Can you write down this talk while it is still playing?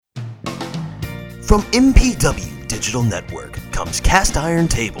From MPW Digital Network comes Cast Iron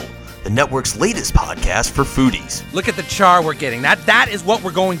Table, the network's latest podcast for foodies. Look at the char we're getting. That is what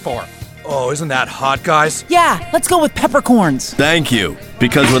we're going for. Oh, isn't that hot, guys? Yeah, let's go with peppercorns. Thank you.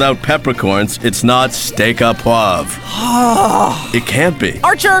 Because without peppercorns, it's not steak à poivre. It can't be.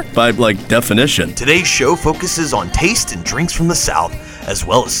 Archer! By, definition. Today's show focuses on taste and drinks from the South, as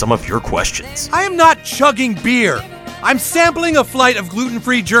well as some of your questions. I am not chugging beer. I'm sampling a flight of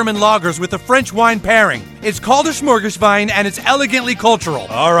gluten-free German lagers with a French wine pairing. It's called a Smorgaswein, and it's elegantly cultural.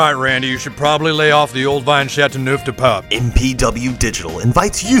 All right, Randy, you should probably lay off the old vine Chateauneuf de Pape. MPW Digital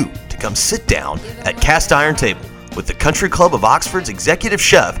invites you to come sit down at Cast Iron Table with the Country Club of Oxford's executive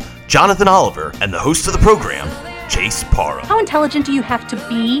chef, Jonathan Oliver, and the host of the program, Chase Parham. How intelligent do you have to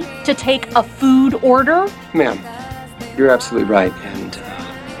be to take a food order? Ma'am, you're absolutely right, and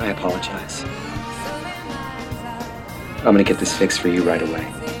I apologize. I'm going to get this fixed for you right away.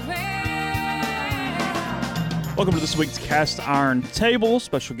 Welcome to this week's Cast Iron Table.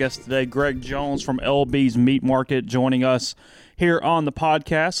 Special guest today, Greg Jones from LB's Meat Market, joining us here on the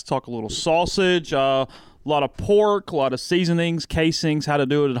podcast. Talk a little sausage, a lot of pork, a lot of seasonings, casings, how to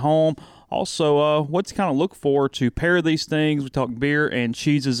do it at home. Also, what to kind of look for to pair these things. We talk beer and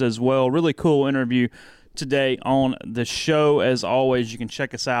cheeses as well. Really cool interview today on the show. As always, you can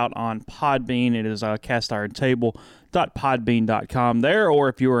check us out on Podbean. It is castirontable.podbean.com there, or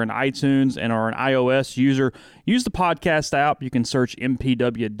if you are an iTunes and are an iOS user, use the podcast app. You can search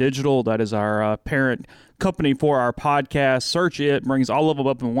MPW Digital. That is our parent company for our podcast. Search it. Brings all of them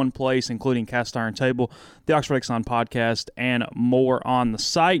up in one place, including Cast Iron Table, the Oxford Exxon podcast, and more on the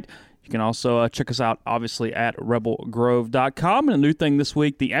site. You can also check us out, obviously, at rebelgrove.com. And a new thing this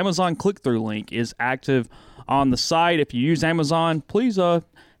week, the Amazon click-through link is active on the site. If you use Amazon, please head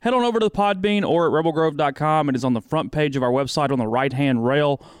on over to the Podbean or at rebelgrove.com. It is on the front page of our website on the right-hand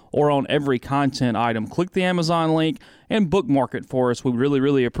rail or on every content item. Click the Amazon link and bookmark it for us. We really,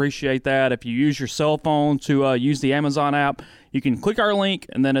 really appreciate that. If you use your cell phone to use the Amazon app, you can click our link,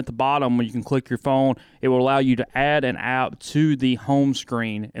 and then at the bottom, when you can click your phone, it will allow you to add an app to the home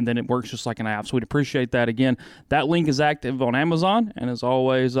screen, and then it works just like an app. So we'd appreciate that. Again, that link is active on Amazon, and as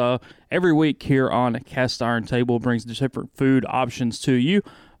always, every week here on Cast Iron Table brings different food options to you.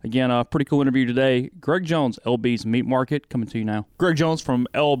 Again, a pretty cool interview today. Greg Jones, LB's Meat Market, coming to you now. Greg Jones from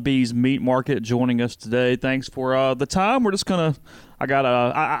LB's Meat Market joining us today. Thanks for the time. We're just going to –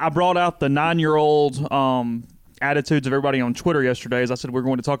 I brought out the 9-year-old attitudes of everybody on Twitter yesterday. As I said, we're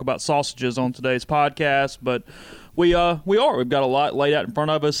going to talk about sausages on today's podcast, but we are. We've got a lot laid out in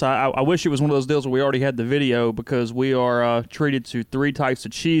front of us. I wish it was one of those deals where we already had the video, because we are treated to 3 types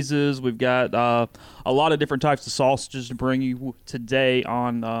of cheeses. We've got a lot of different types of sausages to bring you today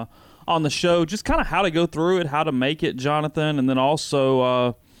on the show. Just kind of how to go through it, how to make it, Jonathan, and then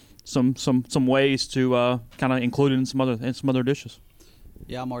also some ways to kind of include it in some other dishes.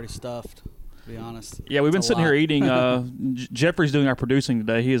 Yeah, I'm already stuffed, to be honest. Yeah, we've been sitting here eating. Jeffrey's doing our producing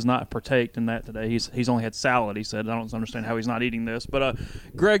today. He has not partaked in that today. He's only had salad, he said. I don't understand how he's not eating this. But,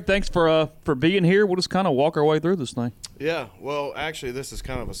 Greg, thanks for being here. We'll just kind of walk our way through this thing. Yeah, well, actually, this is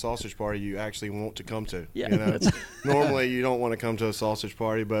kind of a sausage party you actually want to come to. Yeah. You know? Normally, you don't want to come to a sausage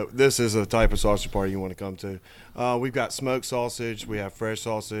party, but this is a type of sausage party you want to come to. We've got smoked sausage. We have fresh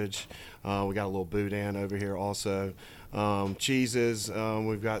sausage. We got a little boudin over here also. Cheeses,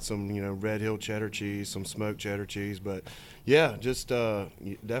 we've got some, Red Hill cheddar cheese, some smoked cheddar cheese, but yeah, just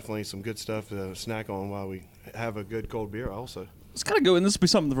definitely some good stuff to snack on while we have a good cold beer also. Let's kind of go, and this will be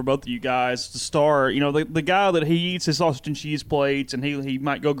something for both of you guys to start. The guy that he eats his sausage and cheese plates, and he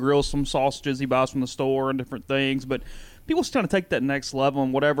might go grill some sausages he buys from the store and different things, but people just kind of take that next level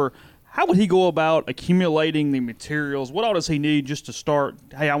and whatever. How would he go about accumulating the materials? What all does he need just to start,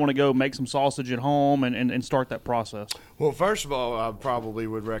 hey, I want to go make some sausage at home and start that process? Well, first of all, I probably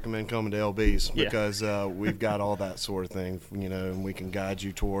would recommend coming to LB's because we've got all that sort of thing, and we can guide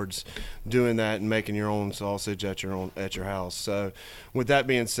you towards doing that and making your own sausage at your house. So with that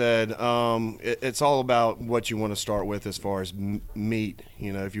being said, it's all about what you want to start with as far as meat.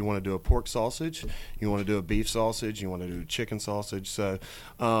 If you want to do a pork sausage, you want to do a beef sausage, you want to do a chicken sausage. So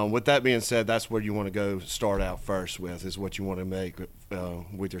with that being said, that's where you want to go start out first with, is what you want to make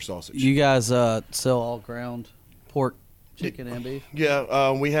with your sausage. You guys sell all ground pork, chicken, and beef?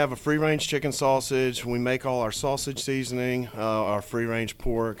 Yeah, we have a free-range chicken sausage. We make all our sausage seasoning, our free-range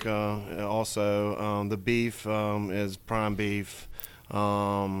pork. Also, the beef is prime beef.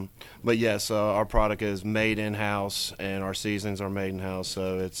 But yes, our product is made in-house, and our seasonings are made in-house.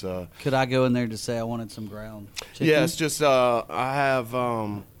 So it's. Could I go in there to say I wanted some ground chicken? Yes, just I have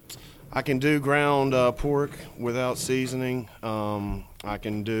I can do ground pork without seasoning. I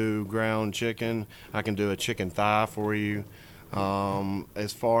can do ground chicken. I can do a chicken thigh for you.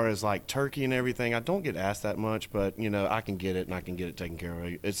 As far as like turkey and everything, I don't get asked that much, but I can get it and I can get it taken care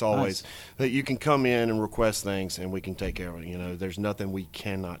of. It's always that you can come in and request things and we can take care of it. There's nothing we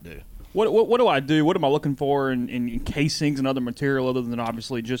cannot do. What do I do? What am I looking for in casings and other material other than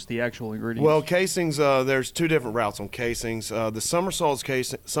obviously just the actual ingredients? Well, casings, there's two different routes on casings. The summer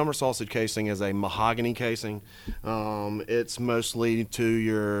sausage casing is a mahogany casing. It's mostly to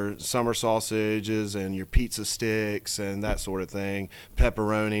your summer sausages and your pizza sticks and that sort of thing,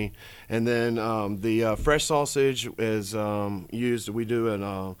 pepperoni. And then the fresh sausage is used. We do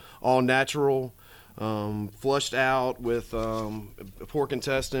an all-natural. Flushed out with pork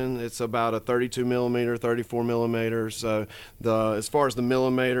intestine. It's about a 32 millimeter, 34 millimeters. So as far as the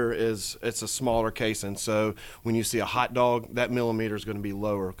millimeter it's a smaller casing. So when you see a hot dog, that millimeter is going to be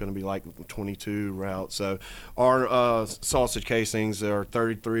lower, going to be like 22 route. So our sausage casings are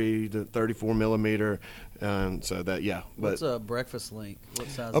 33 to 34 millimeter. So that What's a breakfast link? What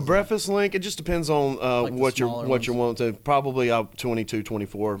size? A breakfast link. It just depends on Like what you're wanting to. Probably up 22,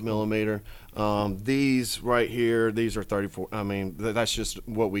 24 millimeter. These right here, these are 34. I mean, that's just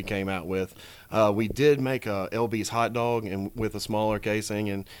what we came out with. We did make a LB's hot dog and with a smaller casing,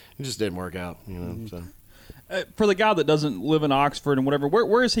 and it just didn't work out. So. For the guy that doesn't live in Oxford and whatever,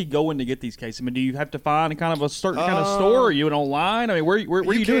 where is he going to get these cases? I mean, do you have to find kind of a certain kind of store? Or are you online? I mean, where are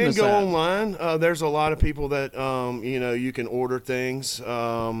you doing this You can at? go online. There's a lot of people that, you can order things.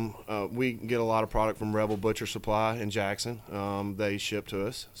 We get a lot of product from Rebel Butcher Supply in Jackson. They ship to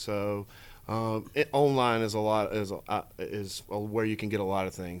us. So online is is where you can get a lot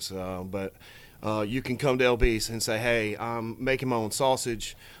of things. But you can come to LB's and say, hey, I'm making my own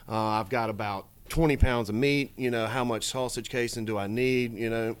sausage. I've got about 20 pounds of meat. How much sausage casing do I need?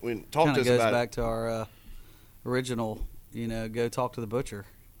 Talk to us about it. Goes back to our original, go talk to the butcher.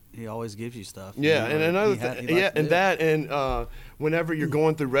 He always gives you stuff. Yeah, and another thing, whenever you're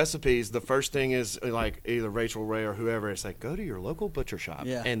going through recipes, the first thing is like either Rachel Ray or whoever. It's like, go to your local butcher shop,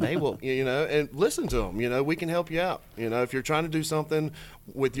 and they will, and listen to them. We can help you out. If you're trying to do something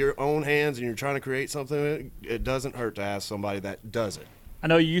with your own hands and you're trying to create something, it doesn't hurt to ask somebody that does it. I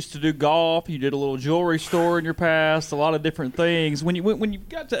know you used to do golf. You did a little jewelry store in your past. A lot of different things. When you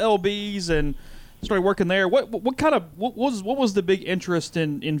got to LB's and started working there, what was the big interest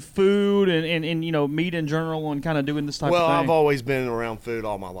in food and meat in general and kind of doing this type of thing? Well, I've always been around food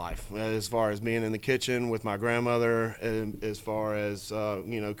all my life, as far as being in the kitchen with my grandmother, and as far as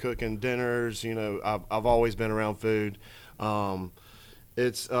cooking dinners. I've always been around food.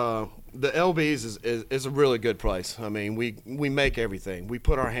 It's the LB's is a really good place. I mean, we make everything. We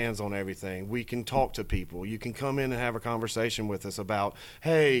put our hands on everything. We can talk to people. You can come in and have a conversation with us about,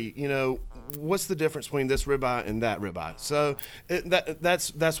 hey, what's the difference between this ribeye and that ribeye? So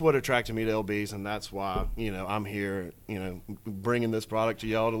that's what attracted me to LB's, and that's why I'm here, bringing this product to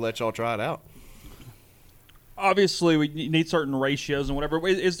y'all to let y'all try it out. Obviously, we need certain ratios and whatever.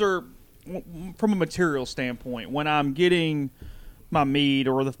 Is there, from a material standpoint, when I'm getting my meat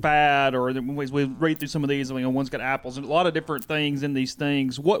or the fat, or we read through some of these, one's got apples and a lot of different things in these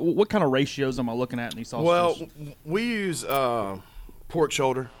things. What kind of ratios am I looking at in these sausages? Well, we use pork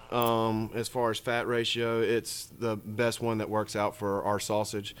shoulder. As far as fat ratio, it's the best one that works out for our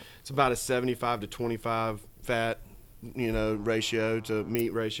sausage. It's about a 75 to 25 fat ratio to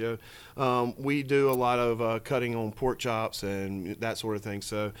meat ratio. We do a lot of cutting on pork chops and that sort of thing.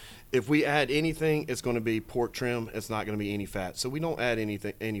 So if we add anything, it's going to be pork trim. It's not going to be any fat. So we don't add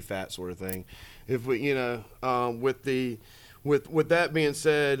any fat sort of thing. If we, with that being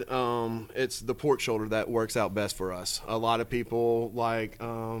said, it's the pork shoulder that works out best for us. A lot of people like,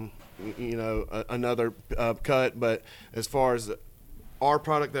 another cut, but as far as our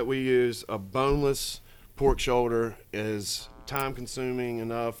product that we use, a boneless pork shoulder is time consuming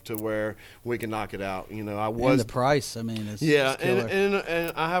enough to where we can knock it out. And the price, it's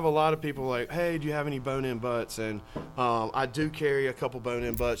and I have a lot of people like, hey, do you have any bone-in butts? And I do carry a couple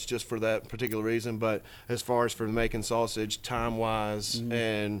bone-in butts just for that particular reason. But as far as for making sausage, time-wise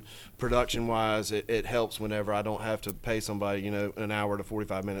and production-wise, it helps whenever I don't have to pay somebody, an hour to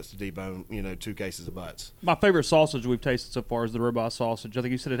 45 minutes to debone, 2 cases of butts. My favorite sausage we've tasted so far is the ribeye sausage. I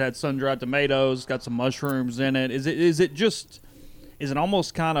think you said it had sun-dried tomatoes, it's got some mushrooms in it. Is it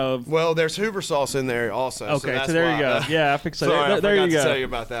almost kind of... Well, there's Hoover sauce in there also. Okay, so there you go. Yeah, I fixed that. Sorry, there I you forgot go. to tell you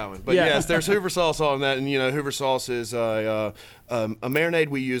about that one. But yes, there's Hoover sauce on that, and Hoover sauce is a marinade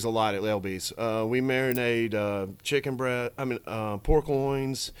we use a lot at LB's. We marinate chicken breast, pork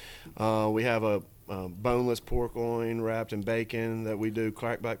loins. We have a boneless pork loin wrapped in bacon that we do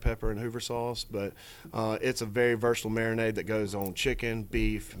cracked black pepper and Hoover sauce. But it's a very versatile marinade that goes on chicken,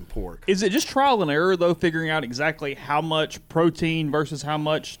 beef, and pork. Is it just trial and error, though, figuring out exactly how much protein versus how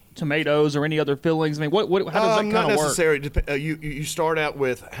much tomatoes or any other fillings? I mean, how does that kind of work? Not necessarily. You start out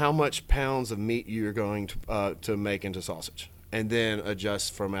with how much pounds of meat you're going to make into sausage, and then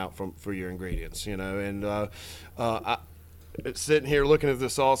adjust for your ingredients. And sitting here looking at the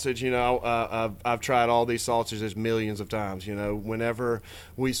sausage, I've tried all these sausages millions of times. Whenever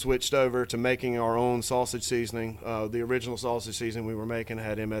we switched over to making our own sausage seasoning, the original sausage seasoning we were making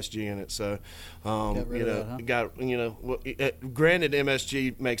had MSG in it. So, granted,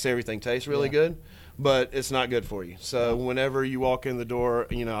 MSG makes everything taste really good, but it's not good for you. So whenever you walk in the door,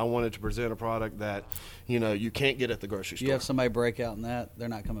 I wanted to present a product that, you can't get at the grocery store. You have somebody break out in that, they're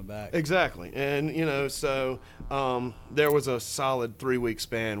not coming back. Exactly. And, so there was a solid 3-week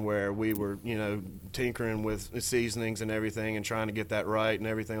span where we were, tinkering with the seasonings and everything and trying to get that right and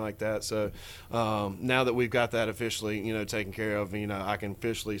everything like that. So now that we've got that officially, taken care of, I can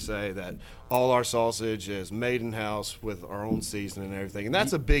officially say that all our sausage is made in-house with our own seasoning and everything. And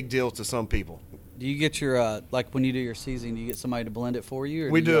that's a big deal to some people. Do you get your like when you do your seasoning? Do you get somebody to blend it for you? Or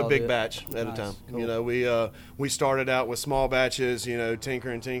we do a big batch at a time. Cool. We started out with small batches,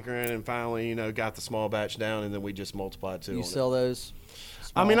 tinkering, and finally, got the small batch down, and then we just multiplied to. You sell those?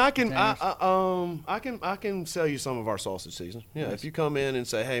 I mean, I can sell you some of our sausage season. Yeah, nice. If you come in and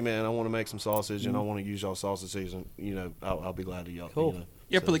say, "Hey, man, I want to make some sausage and I want to use y'all sausage season," I'll be glad to y'all. Cool.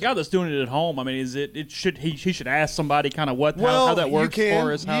 Yeah, for the guy that's doing it at home, I mean, he should ask somebody kind of how that works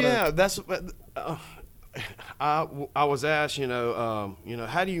for us. That's. I was asked,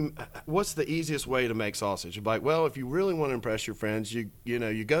 what's the easiest way to make sausage? Like, well, if you really want to impress your friends, you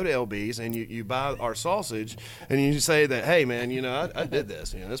go to LB's and you buy our sausage and you say that, hey, man, I did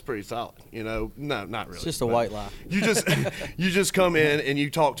this, that's pretty solid. No, not really. It's just a white lie. You just come in and you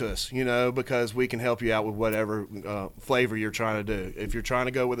talk to us, because we can help you out with whatever flavor you're trying to do. If you're trying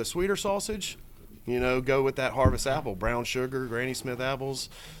to go with a sweeter sausage, go with that Harvest apple, brown sugar, Granny Smith apples.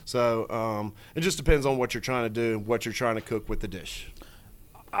 So it just depends on what you're trying to do and what you're trying to cook with the dish.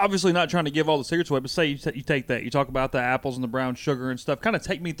 Obviously not trying to give all the secrets away, but say you take that. You talk about the apples and the brown sugar and stuff. Kind of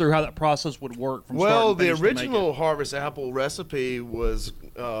take me through how that process would work from start to finish. The original Harvest apple recipe was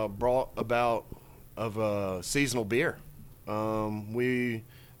brought about of a seasonal beer.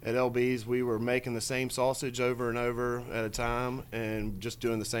 At LB's, we were making the same sausage over and over at a time and just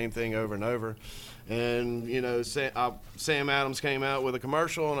doing the same thing over and over. And, Sam Adams came out with a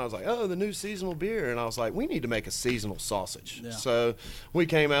commercial, and I was like, oh, the new seasonal beer. And I was like, we need to make a seasonal sausage. Yeah. So we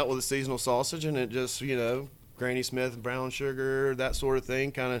came out with a seasonal sausage, and it just, Granny Smith, brown sugar, that sort of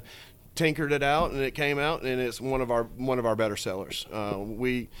thing, kind of tinkered it out, and it came out, and it's one of our better sellers.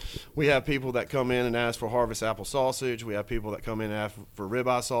 We have people that come in and ask for Harvest apple sausage. We have people that come in and ask for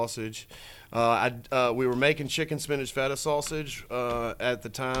ribeye sausage. We were making chicken spinach feta sausage at the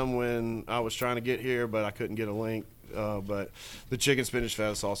time when I was trying to get here, but I couldn't get a link. But the chicken spinach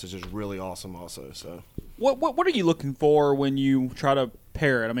feta sausage is really awesome also. So what are you looking for when you try to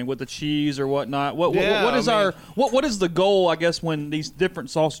pair it? I mean, with the cheese or whatnot. What is the goal, I guess, when these different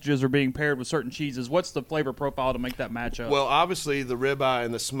sausages are being paired with certain cheeses? What's the flavor profile to make that match up? Well, obviously the ribeye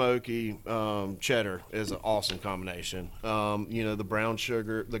and the smoky cheddar is an awesome combination. The brown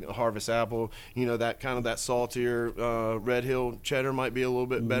sugar, the Harvest apple, that saltier Red Hill cheddar might be a little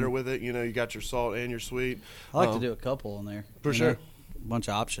bit better with it. You got your salt and your sweet. I like to do a couple in there. For sure. A bunch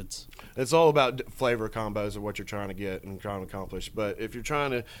of options. It's all about flavor combos of what you're trying to get and trying to accomplish. But if you're trying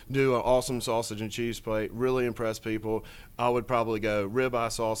to do an awesome sausage and cheese plate, really impress people, I would probably go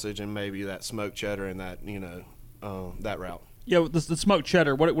ribeye sausage and maybe that smoked cheddar and that that route. Yeah, the smoked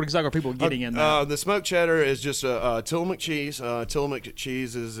cheddar. What exactly are people getting in that? The smoked cheddar is just a Tillamook cheese. Tillamook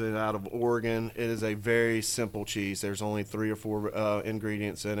cheese is out of Oregon. It is a very simple cheese. There's only 3 or 4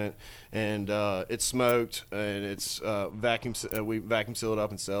 ingredients in it, and it's smoked and it's vacuum. We vacuum seal it up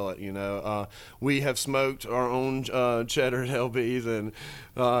and sell it. We have smoked our own cheddar at LB's, and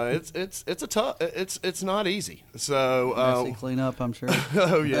it's a tough. It's not easy. So messy clean up, I'm sure.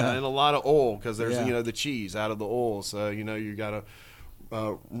 Oh yeah, and a lot of oil because there's the cheese out of the oil. So you got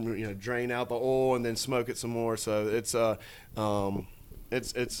to drain out the oil and then smoke it some more. So it's a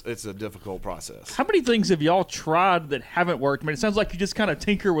difficult process. How many things have y'all tried that haven't worked? I mean, it sounds like you just kind of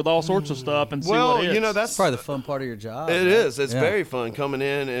tinker with all sorts of stuff and see what it is. That's probably the fun part of your job. It is. It's very fun coming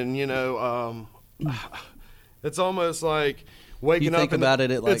in and it's almost like waking You think up about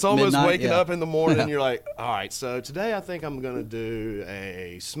it at, like, it's almost midnight? waking Yeah. up in the morning. You're like, all right, so today I think I'm gonna do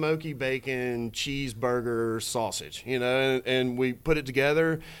a smoky bacon cheeseburger sausage, and we put it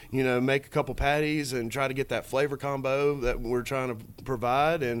together, make a couple patties and try to get that flavor combo that we're trying to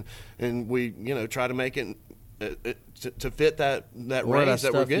provide, and we try to make it to fit that What range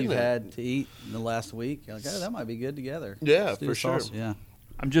that we're stuff getting you've at. had to eat in the last week? You're like, oh, that might be good together. Yeah, Let's do for the sure. sausage. Yeah.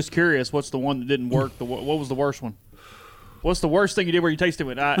 I'm just curious, what's the one that didn't work? What was the worst one? What's the worst thing you did where you tasted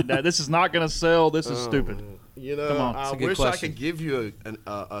it? This is not going to sell. This is stupid. Come on. I a good wish question. I could give you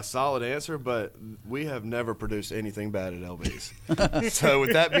a solid answer, but we have never produced anything bad at LB's. So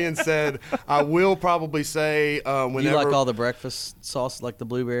with that being said, I will probably say whenever You like all the breakfast sauce, like the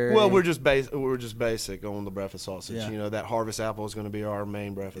blueberry? well, we're just basic on the breakfast sausage. Yeah. That Harvest apple is going to be our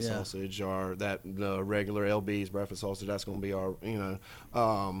main breakfast Yeah. sausage, or that regular LB's breakfast sausage. That's going to be our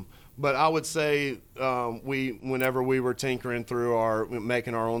But I would say whenever we were tinkering through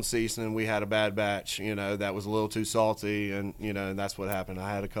making our own seasoning, we had a bad batch, that was a little too salty, and and that's what happened.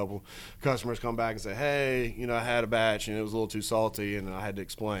 I had a couple customers come back and say, hey, I had a batch and it was a little too salty, and I had to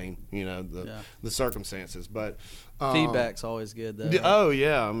explain, the circumstances. But feedback's always good, though. oh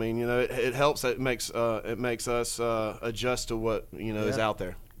yeah, I mean, it helps. It makes us adjust to what is out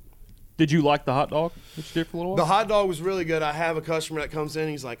there. Did you like the hot dog that you did for a little while? The hot dog was really good. I have a customer that comes in.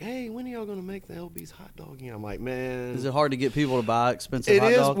 He's like, "Hey, when are y'all going to make the LB's hot dog?" I'm like, "Man, Is it hard to get people to buy expensive it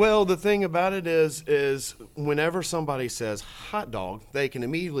hot is." dog? Well, the thing about it is whenever somebody says hot dog, they can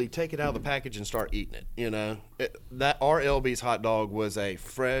immediately take it out of the package and start eating it. That our LB's hot dog was a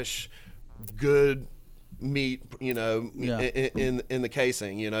fresh, good meat. In the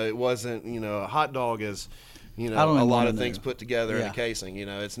casing. It wasn't. A hot dog is. A I don't even lot wanna of things know. put together in Yeah. a casing.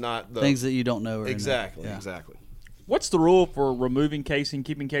 It's not the Things that you don't know. Are in there. exactly, Yeah. exactly. What's the rule for removing casing,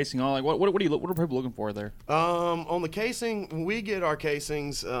 keeping casing on? Like, what are people looking for there? On the casing, we get our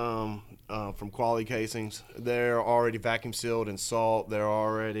casings from Quality Casings. They're already vacuum sealed and salt. They're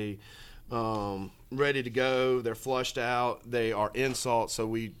already ready to go. They're flushed out. They are in salt. So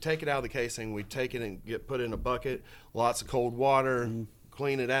we take it out of the casing. We take it and put it in a bucket. Lots of cold water. Mm-hmm.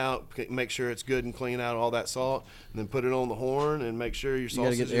 Clean it out. Make sure it's good and clean out all that salt, and then put it on the horn and make sure your You got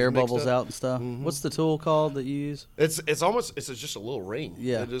sausage to get is the air mixed bubbles up. out and stuff. What's the tool called that you use? It's just a little ring.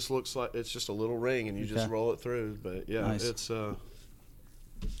 Yeah. It just looks like it's just a little ring, and you just Okay. roll it through. But yeah, Nice. it's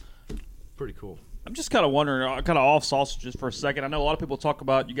pretty cool. I'm just kind of wondering, kind of off sausages for a second. I know a lot of people talk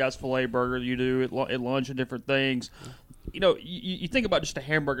about you guys filet burger, you do at lunch and different things. You think about just a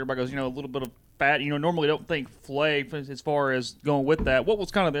hamburger, everybody goes, a little bit of fat. Normally don't think filet as far as going with that. What was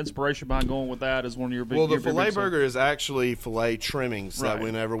kind of the inspiration behind going with that as one of your big? Well, the your big filet things? burger is actually filet trimmings Right. that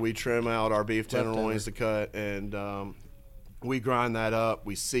whenever we trim out our beef tenderloins to cut, and we grind that up.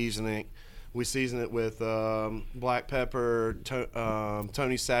 We season it. We season it with black pepper,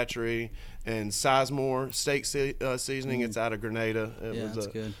 Tony Chachere, and Sizemore steak seasoning. It's out of Grenada. That's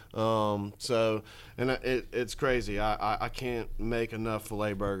good. It's crazy. I can't make enough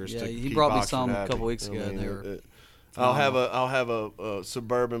filet burgers. Yeah, to he keep brought me Oxford some a happy. couple weeks ago, and they were I'll have a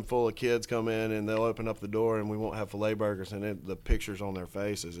Suburban full of kids come in, and they'll open up the door, and we won't have filet burgers, and the pictures on their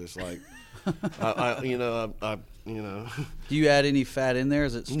faces, it's like, Do you add any fat in there?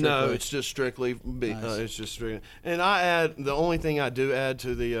 Is it strictly? No, it's just strictly beef. Nice. It's just strictly, and I add the only thing I do add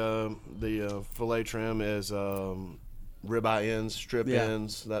to the filet trim is ribeye ends, strip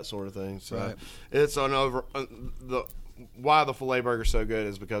ends, that sort of thing. So Right. it's why the filet burger's so good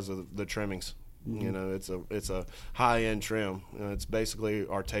is because of the trimmings. It's a high end trim. It's basically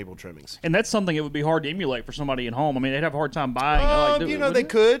our table trimmings. And that's something it would be hard to emulate for somebody at home. I mean, they'd have a hard time buying. They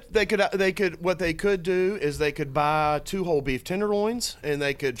could. What they could do is they could buy 2 whole beef tenderloins, and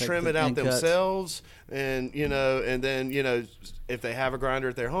they could trim the it out thin cuts. themselves. And and then if they have a grinder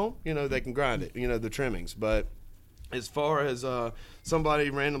at their home, they can grind it. The trimmings, but. As far as somebody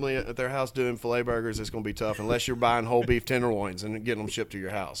randomly at their house doing filet burgers, it's going to be tough unless you're buying whole beef tenderloins and getting them shipped to your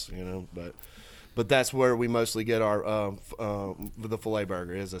house, But that's where we mostly get our the filet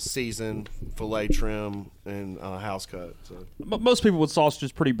burger is a seasoned filet trim and house cut. So. Most people with sausage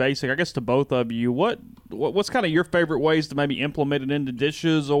is pretty basic. I guess to both of you, what's kind of your favorite ways to maybe implement it into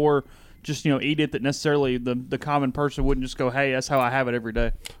dishes or just eat it that necessarily the common person wouldn't just go, hey, that's how I have it every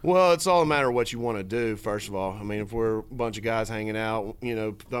day? Well, it's all a matter of what you want to do, first of all. I mean, if we're a bunch of guys hanging out,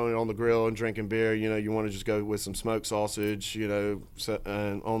 throwing it on the grill and drinking beer, you want to just go with some smoked sausage, and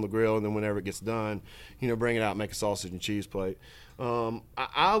on the grill, and then whenever it gets done, bring it out and make a sausage and cheese plate.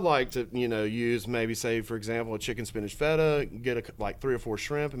 I like to, use maybe, say, for example, a chicken spinach feta, get like 3 or 4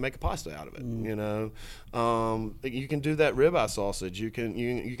 shrimp and make a pasta out of it. You can do that ribeye sausage. You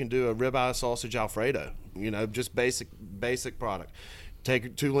can do a ribeye sausage Alfredo. Just basic product.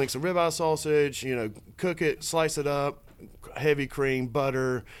 Take 2 links of ribeye sausage, cook it, slice it up, heavy cream,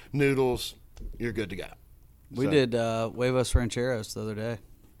 butter, noodles. You're good to go. We did huevos rancheros the other day,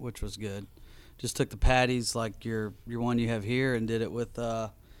 which was good. Just took the patties like your one you have here and did it with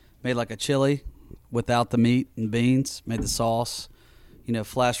made like a chili without the meat and beans. Made the sauce,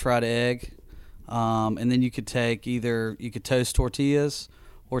 flash fried egg, and then you could toast tortillas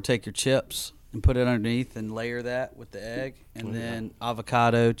or take your chips and put it underneath and layer that with the egg, and then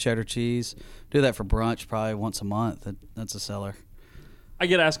avocado, cheddar cheese. Do that for brunch probably once a month. That's a seller. I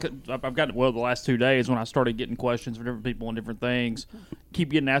get asked. I've gotten the last 2 days when I started getting questions from different people on different things.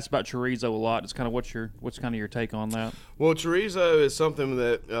 Keep getting asked about chorizo a lot. It's kind of what's kind of your take on that? Well, chorizo is something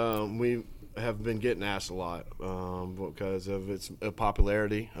that we have been getting asked a lot because of its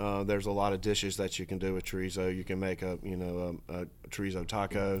popularity. There's a lot of dishes that you can do with chorizo. You can make a chorizo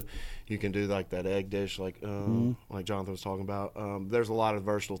taco. You can do like that egg dish, like Jonathan was talking about. There's a lot of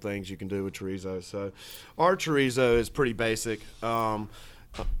versatile things you can do with chorizo. So our chorizo is pretty basic.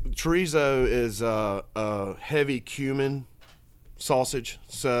 Chorizo is a heavy cumin sausage,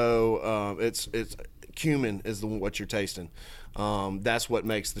 so it's cumin is what you're tasting. That's what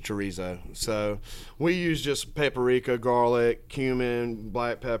makes the chorizo. So we use just paprika, garlic, cumin,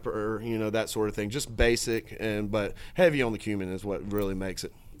 black pepper, that sort of thing. Just basic, but heavy on the cumin is what really makes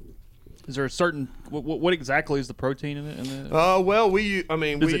it. Is there a certain what exactly is the protein in it?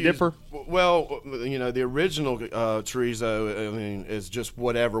 Does it differ? Well, the original chorizo, is just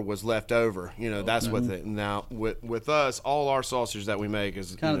whatever was left over. That's what. Now with us, all our sausage that we make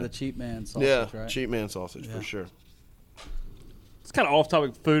is kind of the cheap man sausage, right? Cheap man sausage for sure. It's kind of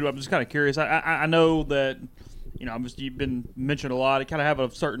off-topic food. I'm just kind of curious. I know that you've been mentioned a lot. You kind of have a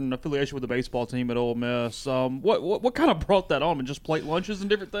certain affiliation with the baseball team at Ole Miss. What kind of brought that on? And just plate lunches and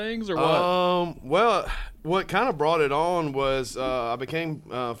different things, or what? Well, what kind of brought it on was I became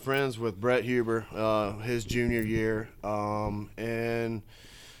friends with Brett Huber his junior year, and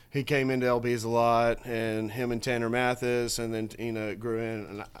he came into LB's a lot, and him and Tanner Mathis, and then it grew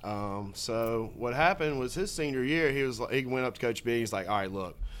in. So what happened was his senior year, he went up to Coach B. He's like, all right,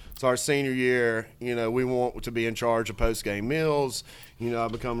 look. So our senior year, we want to be in charge of post-game meals.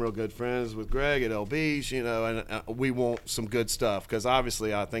 I've become real good friends with Greg at LB's, and we want some good stuff because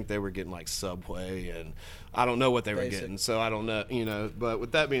obviously I think they were getting like Subway, and I don't know what they were getting, so I don't know, But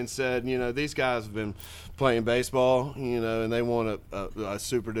with that being said, these guys have been playing baseball, and they want a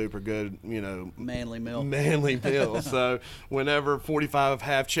super-duper good, manly meal. So whenever 45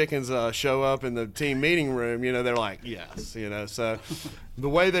 half chickens show up in the team meeting room, they're like, yes, So the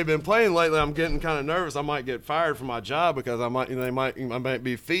way they've been playing lately, I'm getting kind of nervous. I might get fired from my job because I might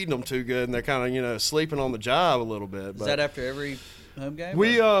be feeding them too good, and they're kind of sleeping on the job a little bit. Is that after every home game?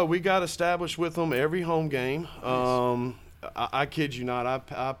 We got established with them every home game. Nice. I kid you not.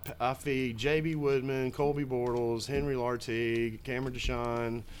 I feed J.B. Woodman, Colby Bortles, Henry Lartigue, Cameron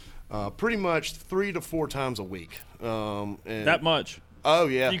Deshawn, pretty much 3 to 4 times a week. That much? Oh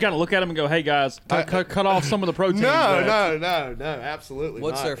yeah. You kind of look at them and go, "Hey guys, cut off some of the protein." No, absolutely.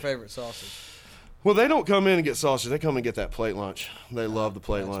 What's not. their favorite sausage? Well, they don't come in and get sausage. They come and get that plate lunch. They love the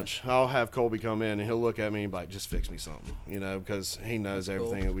plate lunch. I'll have Colby come in, and he'll look at me and be like, just fix me something, because he knows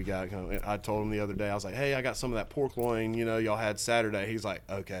everything that we got. I told him the other day, I was like, hey, I got some of that pork loin, y'all had Saturday. He's like,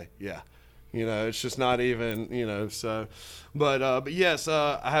 okay, yeah. It's just not even, so. But yes,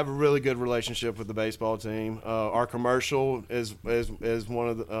 I have a really good relationship with the baseball team. Our commercial is one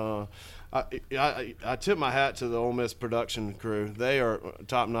of the I tip my hat to the Ole Miss production crew. They are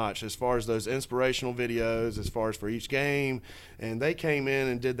top notch as far as those inspirational videos, as far as for each game. And they came in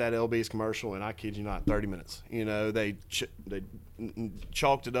and did that LB's commercial, and I kid you not, 30 minutes. They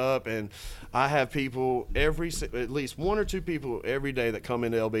chalked it up, and I have people at least 1 or 2 people every day that come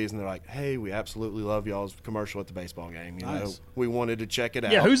into LB's, and they're like, "Hey, we absolutely love y'all's commercial at the baseball game. Nice. We wanted to check it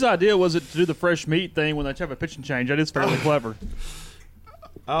out." Yeah, whose idea was it to do the fresh meat thing when they have a pitching change? That is fairly clever.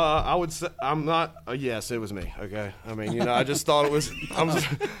 I would say I'm not. Yes, it was me. Okay, I just thought it was.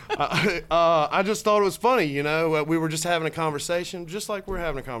 I just thought it was funny. We were just having a conversation, just like we're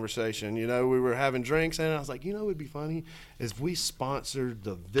having a conversation. We were having drinks, and I was like, it'd be funny if we sponsored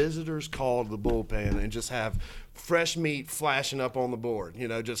the visitors' call to the bullpen and just have fresh meat flashing up on the board,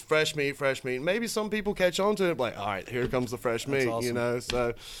 just fresh meat. Maybe some people catch on to it, like, all right, here comes the fresh meat, awesome.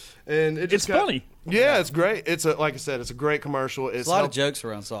 so, and It's funny. Yeah, it's great. Like I said, it's a great commercial. It's a lot of jokes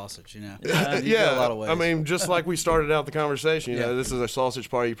around sausage, You go a lot of ways. I mean, just like we started out the conversation, this is a sausage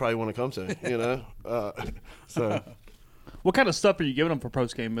party you probably want to come to, so. What kind of stuff are you giving them for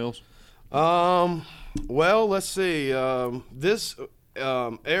post-game meals? Well, let's see.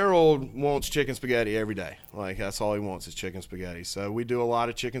 Harold wants chicken spaghetti every day. Like, that's all he wants is chicken spaghetti. So we do a lot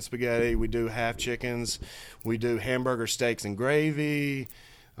of chicken spaghetti. We do half chickens. We do hamburger steaks and gravy,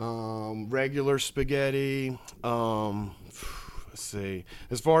 regular spaghetti. Let's see.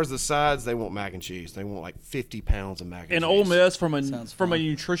 As far as the sides, they want mac and cheese. They want like 50 pounds of mac and cheese. And Ole Miss, from a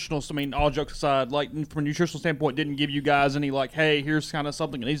nutritional, I mean, all jokes aside, like from a nutritional standpoint, didn't give you guys any like, hey, here's kind of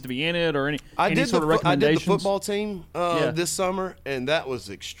something that needs to be in it, or any sort of recommendations? I did the football team this summer, and that was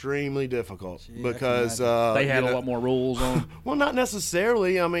extremely difficult because they had a lot more rules on. Well, not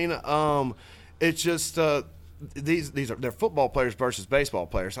necessarily. I mean, it's just. They're football players versus baseball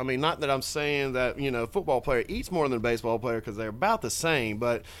players. I mean, not that I'm saying that football player eats more than a baseball player, because they're about the same.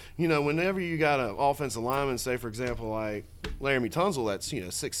 But whenever you got an offensive lineman, say for example like Laramie Tunsil, that's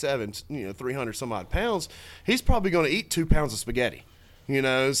 6'7", 300 some odd pounds, he's probably going to eat 2 pounds of spaghetti.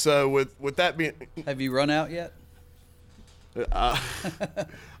 So with that being, have you run out yet?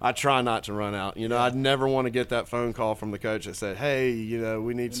 I try not to run out. I'd never want to get that phone call from the coach that said, "Hey,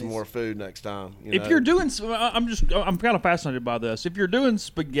 we need some more food next time." If you're doing, I'm kind of fascinated by this. If you're doing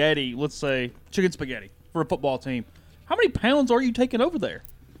spaghetti, let's say chicken spaghetti for a football team, how many pounds are you taking over there?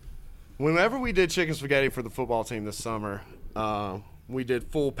 Whenever we did chicken spaghetti for the football team this summer, we did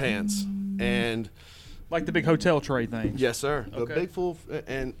full pans and. Like the big hotel tray thing. Yes, sir. The big full,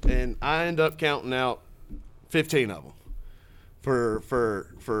 and I end up counting out 15 of them. For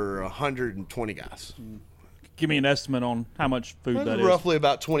 120 guys. Give me an estimate on how much food that is. Roughly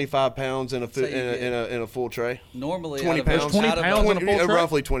about 25 pounds in a full tray. Normally, 20 pounds. 20 pounds in a full tray?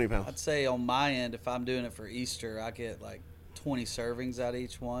 Roughly 20 pounds. I'd say on my end, if I'm doing it for Easter, I get like 20 servings out of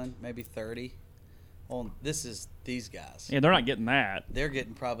each one, maybe 30. Well, this is these guys. Yeah, they're not getting that. They're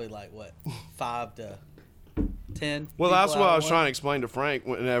getting probably like 5 to 10. Well, that's what I was trying to explain to Frank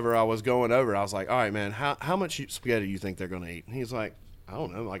whenever I was going over. I was like, all right, man, how much spaghetti do you think they're going to eat? And he's like, I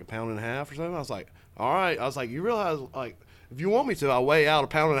don't know, like 1.5 pounds or something. I was like, all right. I was like, you realize, like, if you want me to, I'll weigh out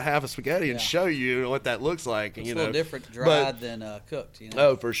 1.5 pounds of spaghetti and show you what that looks like. It's a little different dried than cooked,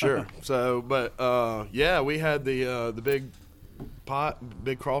 Oh, for sure. So, but, we had the big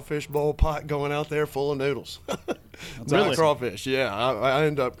crawfish bowl pot going out there full of noodles. Really? Crawfish, yeah. I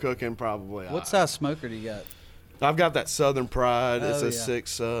end up cooking probably. What size smoker do you got? I've got that Southern Pride. It's a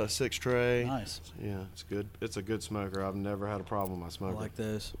six tray. Nice. Yeah, it's good. It's a good smoker. I've never had a problem with my smoker. I like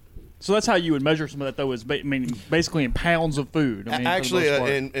those. So that's how you would measure some of that, though, is basically in pounds of food. I mean, actually,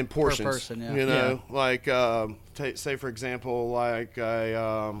 in portions. Per person, like say for example, like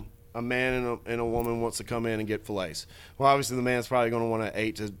a man and a woman wants to come in and get fillets. Well, obviously the man's probably going to want an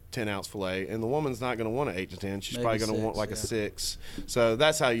 8 to 10 ounce fillet, and the woman's not going to want an 8 to 10. She's probably going to want like a 6. So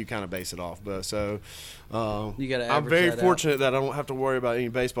that's how you kind of base it off. But you gotta I'm very fortunate that I don't have to worry about any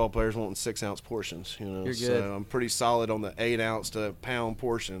baseball players wanting 6 ounce portions. You're good. So I'm pretty solid on the 8 ounce to pound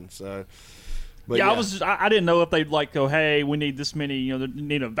portion. So. But I didn't know if they'd like go, hey, we need this many, you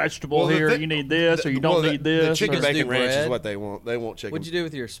need a vegetable here, you need this, or you don't need this. The chicken bacon ranch bread? is what they want. They want chicken. What'd you do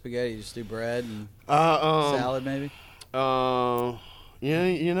with your spaghetti? You just do bread and salad, maybe?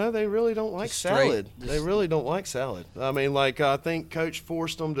 They really don't like salad. They really don't like salad. I mean, I think Coach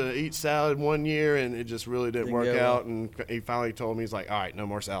forced them to eat salad one year, and it just really didn't work out. And he finally told me, he's like, all right, no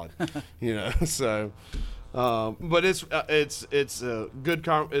more salad. So. But it's a good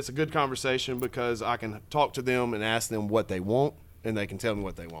conversation because I can talk to them and ask them what they want, and they can tell me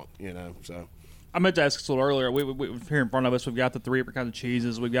what they want. So I meant to ask us a little earlier. We here in front of us, we've got the 3 different kinds of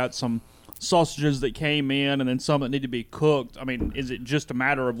cheeses. We've got some sausages that came in, and then some that need to be cooked. I mean, is it just a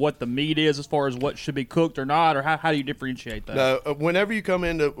matter of what the meat is as far as what should be cooked or not, or how do you differentiate that? No, whenever you come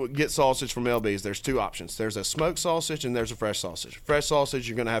in to get sausage from LB's, there's 2 options. There's a smoked sausage and there's a fresh sausage. Fresh sausage,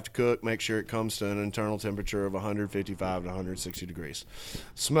 you're going to have to cook, make sure it comes to an internal temperature of 155 to 160 degrees.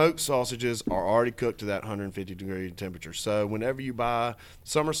 Smoked sausages are already cooked to that 150 degree temperature. So whenever you buy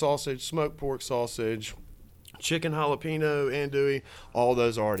summer sausage, smoked pork sausage, chicken jalapeno, andouille, all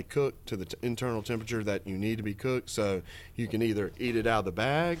those are already cooked to the internal temperature that you need to be cooked. So you can either eat it out of the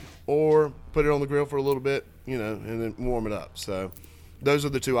bag or put it on the grill for a little bit, and then warm it up. So those are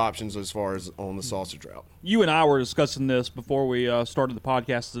the 2 options as far as on the sausage route. You and I were discussing this before we started the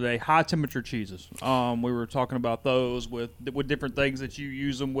podcast today. High temperature cheeses. We were talking about those with different things that you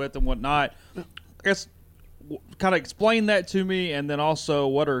use them with and whatnot. I guess kind of explain that to me, and then also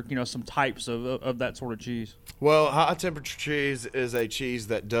what are some types of that sort of cheese? Well, high temperature cheese is a cheese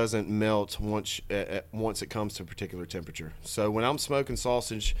that doesn't melt once it comes to a particular temperature. So when I'm smoking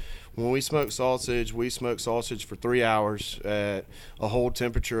sausage, when we smoke sausage for 3 hours at a hold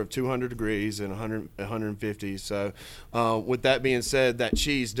temperature of 200 degrees and 150. So with that being said, that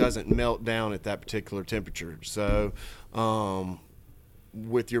cheese doesn't melt down at that particular temperature. So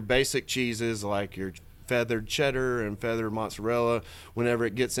with your basic cheeses like your feathered cheddar and feathered mozzarella, whenever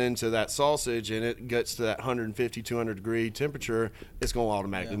it gets into that sausage and it gets to that 150, 200 degree temperature, it's going to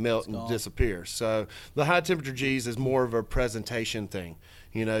automatically melt and disappear. So the high temperature cheese is more of a presentation thing.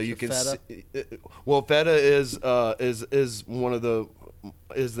 You can feta? Feta is one of the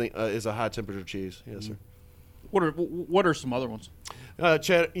is a high temperature cheese. Yes, sir. What are some other ones?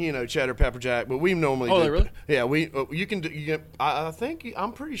 Cheddar, pepper jack, but we normally do. Oh, really? Yeah, you can do.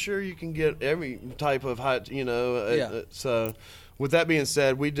 I'm pretty sure you can get every type of hot. So, with that being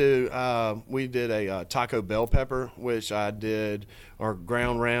said, we did a Taco Bell pepper, which I did our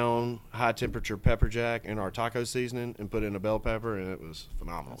ground round high temperature pepper jack in our taco seasoning and put in a bell pepper, and it was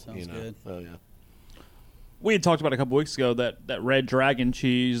phenomenal. That sounds good. Oh yeah. We had talked about a couple weeks ago that Red Dragon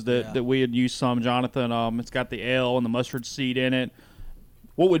cheese that we had used some, Jonathan. It's got the L and the mustard seed in it.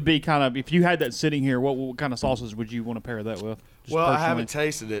 What would be kind of, if you had that sitting here, what kind of sauces would you want to pair that with? Well, personally? I haven't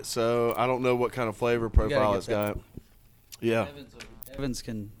tasted it, so I don't know what kind of flavor profile it's got. Yeah. Evans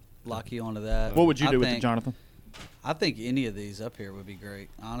can lock you onto that. What would you do with it, Jonathan? I think any of these up here would be great.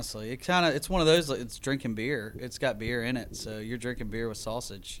 Honestly, it's one of those. It's drinking beer. It's got beer in it, so you're drinking beer with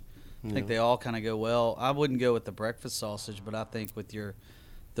sausage. I think they all kind of go well. I wouldn't go with the breakfast sausage, but I think with the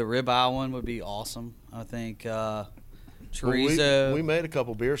ribeye one would be awesome. I think chorizo. Well, we made a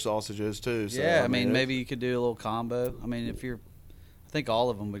couple beer sausages too. So, yeah, I mean maybe you could do a little combo. I mean, I think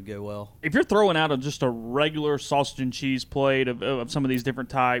all of them would go well. If you're throwing out just a regular sausage and cheese plate of some of these different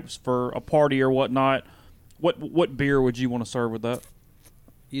types for a party or whatnot, what beer would you want to serve with that?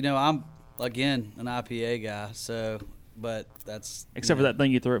 I'm again an IPA guy, so. But that's except for that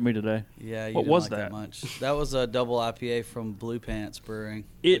thing you threw at me today. Yeah, what was that? Much. That was a double IPA from Blue Pants Brewing,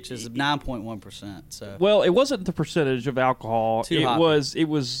 which is 9.1%. So well, it wasn't the percentage of alcohol. It was the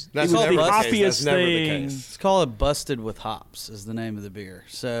hoppiest thing. It's called Busted with Hops is the name of the beer.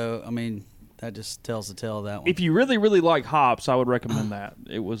 So I mean, that just tells the tale of that one. If you really, really like hops, I would recommend that.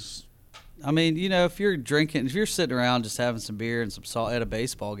 It was. I mean, if you're sitting around just having some beer and some salt at a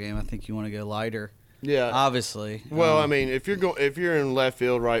baseball game, I think you want to go lighter. Yeah, obviously. Well, I mean, if you're in left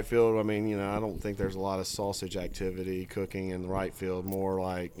field, right field, I mean, I don't think there's a lot of sausage activity cooking in the right field. More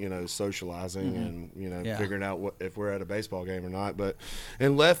like socializing and figuring out if we're at a baseball game or not. But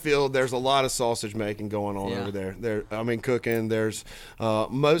in left field, there's a lot of sausage making going on over there. Cooking. There's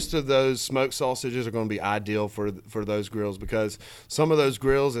most of those smoked sausages are going to be ideal for those grills because some of those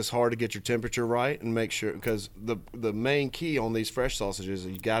grills it's hard to get your temperature right and make sure because the main key on these fresh sausages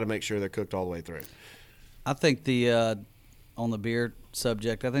is you got to make sure they're cooked all the way through. I think on the beer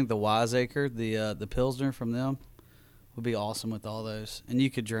subject, I think the Wiseacre, the Pilsner from them, would be awesome with all those. And you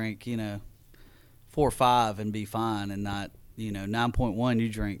could drink, 4 or 5 and be fine, and not, 9.1. You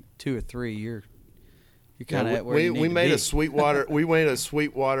drink 2 or 3, you're kind of at where you need to be. We made a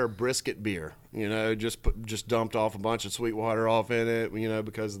Sweetwater brisket beer. Just dumped off a bunch of Sweetwater off in it.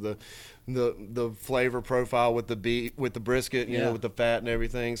 Because of the flavor profile with the brisket, with the fat and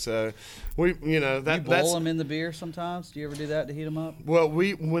everything. So you boil them in the beer sometimes. Do you ever do that to heat them up? Well,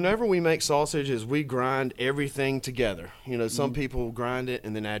 whenever we make sausages, we grind everything together. Some people grind it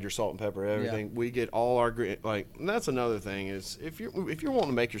and then add your salt and pepper, everything. Yeah. We get all our and that's another thing is if you're wanting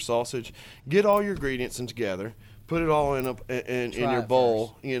to make your sausage, get all your ingredients in together. Put it all in your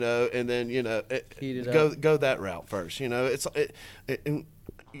bowl, and then heat it up. Go that route first.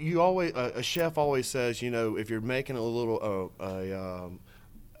 You always a chef always says, if you're making a little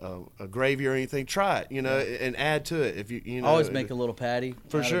a gravy or anything, try it, and add to it. If you always make a little patty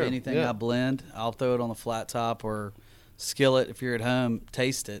for sure. Anything I blend, I'll throw it on the flat top or skillet. If you're at home,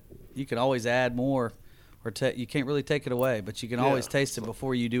 taste it. You can always add more. Or you can't really take it away, but you can always taste it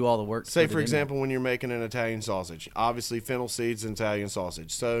before you do all the work. Say, for example, when you're making an Italian sausage, obviously fennel seeds and Italian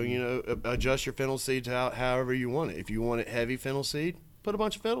sausage. So, adjust your fennel seed to however you want it. If you want it heavy fennel seed, put a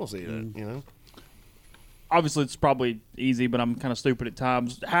bunch of fennel seed in it, Obviously, it's probably easy, but I'm kind of stupid at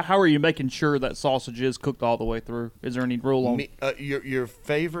times. How are you making sure that sausage is cooked all the way through? Is there any rule on your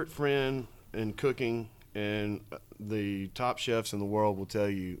favorite friend in cooking and the top chefs in the world will tell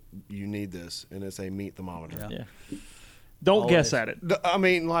you need this, and it's a meat thermometer. Yeah. Don't guess at it. I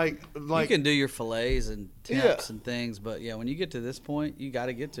mean, like you can do your fillets and temps and things, but when you get to this point, you got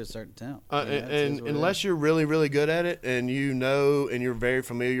to get to a certain temp. And unless you're really, really good at it, and and you're very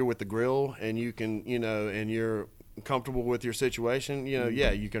familiar with the grill, and you can, and you're comfortable with your situation,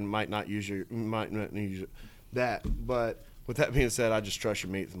 you might not use that. But with that being said, I just trust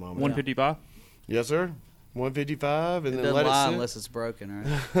your meat at the moment. 155. Yes, sir. 155, and it then let it sit unless it's broken,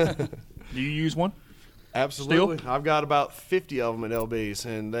 right? Do you use one? Absolutely. Still? I've got about 50 of them at LB's,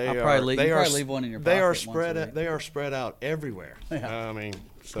 and they probably leave one in your pocket. They are spread out everywhere. Yeah. I mean,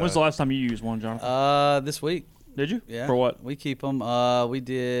 so. When's the last time you used one, Jonathan? This week. Did you? Yeah. For what? We keep them. We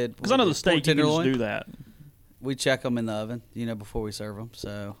did. Because I know the steak, you can just do that. We check them in the oven, before we serve them.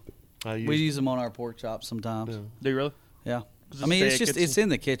 So we use them on our pork chops sometimes. Yeah. Do you really? Yeah. I mean, it's in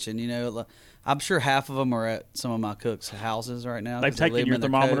the kitchen. I'm sure half of them are at some of my cooks' houses right now. They've taken your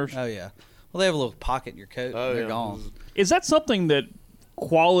thermometers? Oh, yeah. Well, they have a little pocket in your coat. And they're gone. Is that something that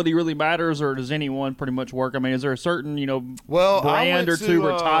quality really matters, or does anyone pretty much work? I mean, is there a certain, brand or two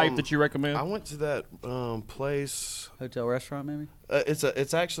or type that you recommend? I went to that place. Hotel restaurant, maybe?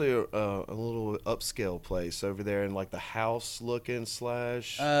 It's actually a little upscale place over there in like the house looking /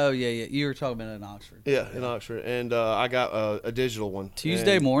 Oh, yeah. You were talking about in Oxford. Yeah, in Oxford. And I got a digital one.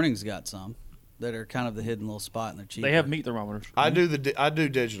 Tuesday mornings got some that are kind of the hidden little spot, and they're cheap. They have meat thermometers. I do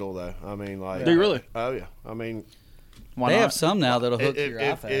digital though. I mean, like. Do you really? Oh yeah. I mean, they have some now that'll hook to your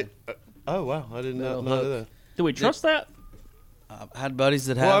iPad. Oh wow, I didn't know that. Do we trust that? I had buddies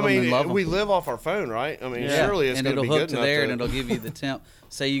that have them and love them. We live off our phone, right? I mean, surely it's going to be good enough. And it'll hook to there, and it'll give you the temp.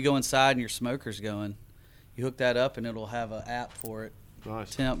 Say you go inside and your smoker's going, you hook that up, and it'll have an app for it.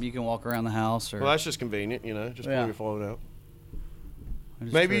 Nice. Temp. You can walk around the house. Well, that's just convenient, just pull your phone out.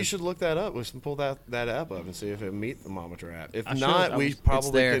 Maybe you should look that up. We should pull that app up and see if it's a meat thermometer app. If not, we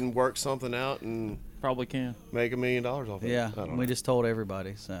probably can work something out and probably can make $1 million off of it. Yeah, we just told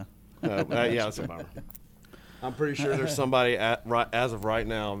everybody. So yeah, that's a bummer. I'm pretty sure there's somebody as of right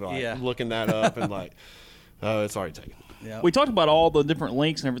now looking that up and like, oh, it's already taken. Yeah. We talked about all the different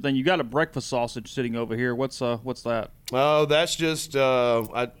links and everything. You got a breakfast sausage sitting over here. What's that? Oh, that's just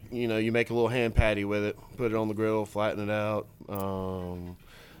you make a little hand patty with it, put it on the grill, flatten it out.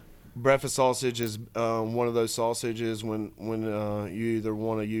 Breakfast sausage is one of those sausages when you either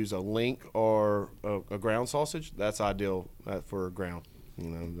want to use a link or a ground sausage. That's ideal for a ground.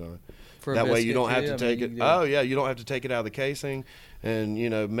 That way you don't have to take it. Oh yeah, you don't have to take it out of the casing, and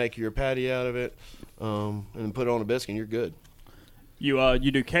make your patty out of it, and put it on a biscuit. And you're good.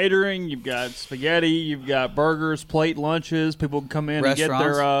 You do catering. You've got spaghetti. You've got burgers, plate lunches. People can come in and get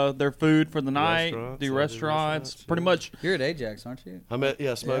their food for the night. Do restaurants. Pretty much. You're at Ajax, aren't you? I'm at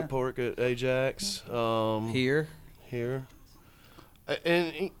smoked pork at Ajax. Here.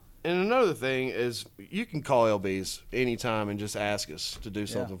 And another thing is you can call LB's anytime and just ask us to do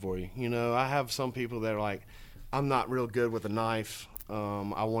something for you. I have some people that are like, I'm not real good with a knife.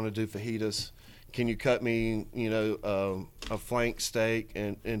 I want to do fajitas. Can you cut me, a flank steak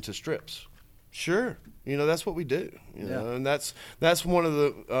into strips? Sure. That's what we do. And that's one of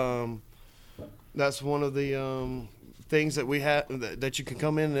the things that we have that you can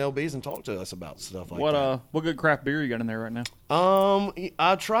come in LB's and talk to us about stuff like that. What good craft beer you got in there right now?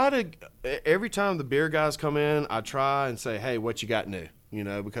 I try to every time the beer guys come in, I try and say, hey, what you got new?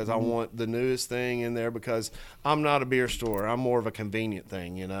 Because I want the newest thing in there, because I'm not a beer store. I'm more of a convenient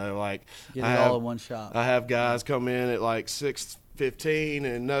thing, like get it all in one shop. I have guys come in at like 6:15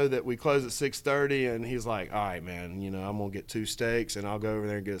 and know that we close at 6:30, and he's like, all right, man, I'm gonna get 2 steaks and I'll go over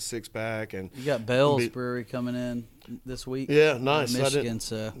there and get a 6-pack. And you got Bell's Brewery coming in this week. Yeah, nice. Michigan,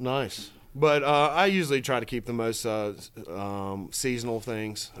 so nice. But I usually try to keep the most seasonal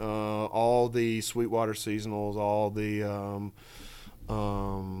things. All the Sweetwater seasonals, all the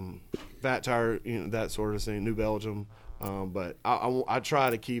Fat Tire, that sort of thing, New Belgium. But I try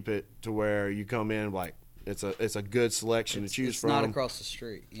to keep it to where you come in like it's a good selection to choose from. It's not across the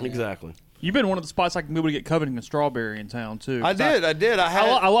street. Exactly. You've been one of the spots I can be able to get Covington and strawberry in town too. I did.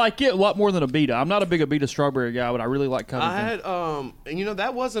 I like it a lot more than Abita. I'm not a big Abita strawberry guy, but I really like Covington. I had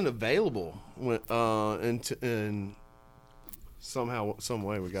that wasn't available in somehow, some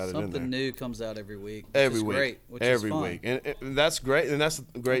way we got it in there. Something new comes out every week. Every week. Great, which every is fun. week. And that's great. And that's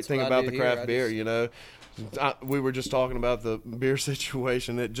the great thing about the craft beer, we were just talking about the beer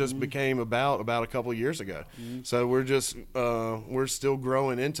situation. It just became about a couple of years ago. So we're just we're still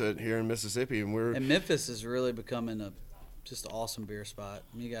growing into it here in Mississippi, and Memphis is really becoming just an awesome beer spot.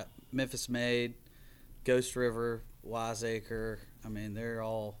 You got Memphis Made, Ghost River, Wiseacre. I mean, they're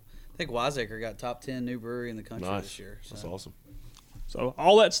all. I think Wiseacre got top 10 new brewery in the country this year. So. That's awesome. So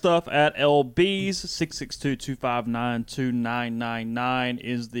all that stuff at LB's. 662-259-2999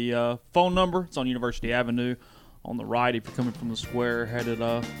 is the phone number. It's on University Avenue on the right if you're coming from the square, headed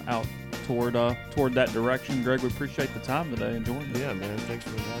out toward that direction. Greg, we appreciate the time today and joining us. Yeah, man. Thanks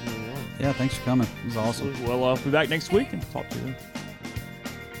for having me on. Yeah, thanks for coming. It was awesome. Well, we'll be back next week and talk to you then.